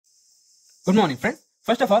Good morning, friends.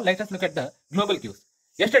 First of all, let us look at the global cues.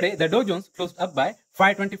 Yesterday, the Dow Jones closed up by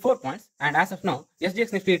 524 points, and as of now,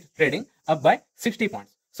 SGX Nifty is trading up by 60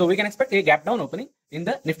 points. So we can expect a gap down opening in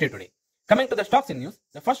the Nifty today. Coming to the stocks in news,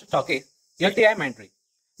 the first stock is LTI Mindtree.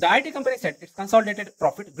 The IT company said its consolidated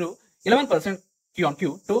profit grew 11% Q on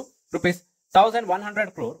Q to rupees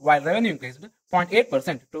 1,100 crore, while revenue increased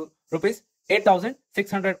 0.8% to rupees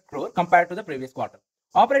 8,600 crore compared to the previous quarter.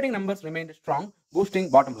 Operating numbers remained strong, boosting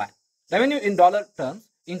bottom line. Revenue in dollar terms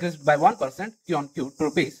increased by 1% Q on Q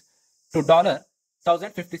to dollar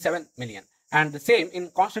 1,057 million, and the same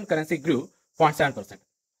in constant currency grew 0.7%.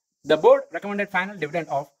 The board recommended final dividend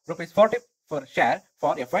of rupees 40 per share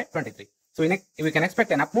for FY23. So we can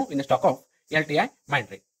expect an up move in the stock of LTI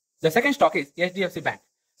Mindtree. The second stock is HDFC Bank.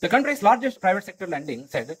 The country's largest private sector lending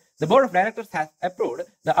said the board of directors has approved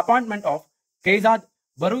the appointment of Kaizad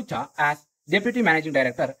Barucha as Deputy Managing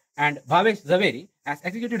Director and Bhavesh Zaveri as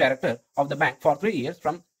Executive Director of the bank for 3 years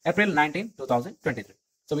from April 19, 2023.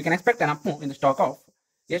 So we can expect an up move in the stock of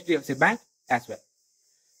HDFC Bank as well.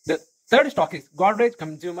 The third stock is Godrej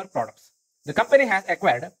Consumer Products. The company has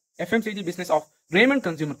acquired FMCG business of Raymond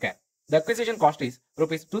Consumer Care. The acquisition cost is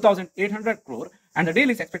rupees 2,800 crore and the deal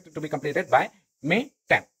is expected to be completed by May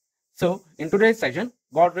 10. So in today's session,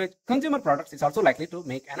 Godrej Consumer Products is also likely to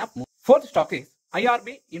make an up move. Fourth stock is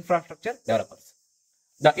IRB Infrastructure Developers.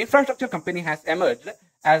 The infrastructure company has emerged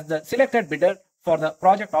as the selected bidder for the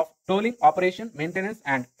project of tolling operation, maintenance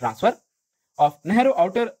and transfer of Nehru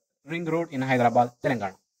Outer Ring Road in Hyderabad,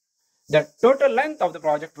 Telangana. The total length of the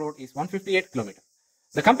project road is 158 km.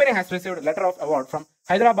 The company has received a letter of award from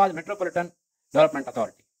Hyderabad Metropolitan Development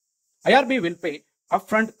Authority. IRB will pay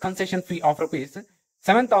upfront concession fee of rupees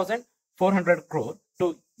 7,400 crore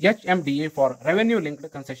to HMDA for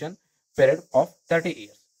revenue-linked concession period of 30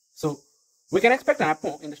 years. So we can expect an up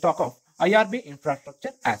move in the stock of IRB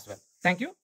Infrastructure as well. Thank you.